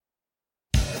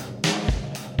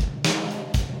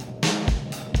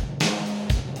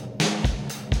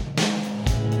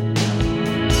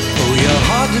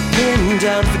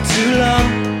down for too long.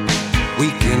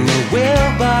 Weak in the will,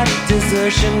 but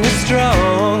desertion is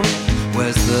strong.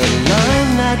 Where's the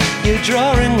line that you're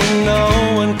drawing when no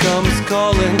one comes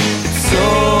calling? It's so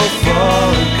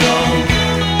far gone,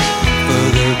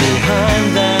 further behind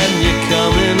than you're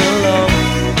coming along.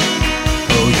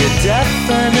 Oh, you're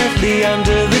definitely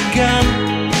under the gun,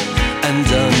 and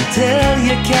until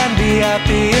you can be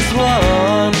happy as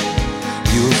one,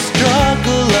 you'll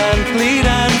struggle and plead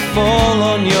and fall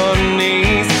on your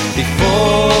knees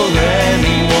before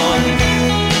anyone.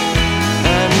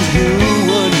 And who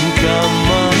wouldn't come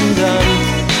undone?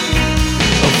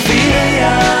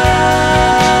 Ophelia,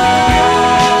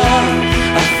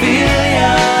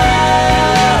 Ophelia,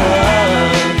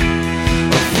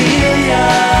 Ophelia,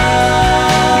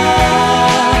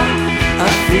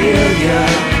 Ophelia,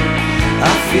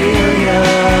 Ophelia.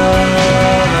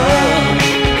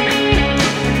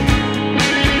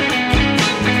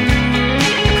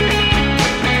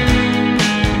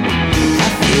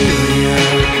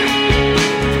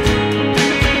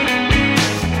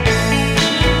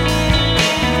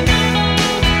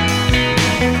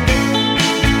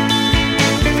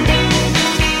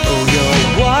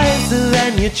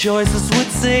 Your choices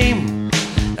would seem,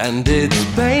 and it's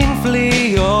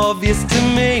painfully obvious to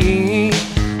me.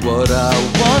 What I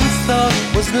once thought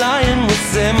was lying was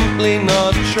simply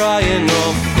not trying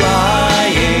or flying.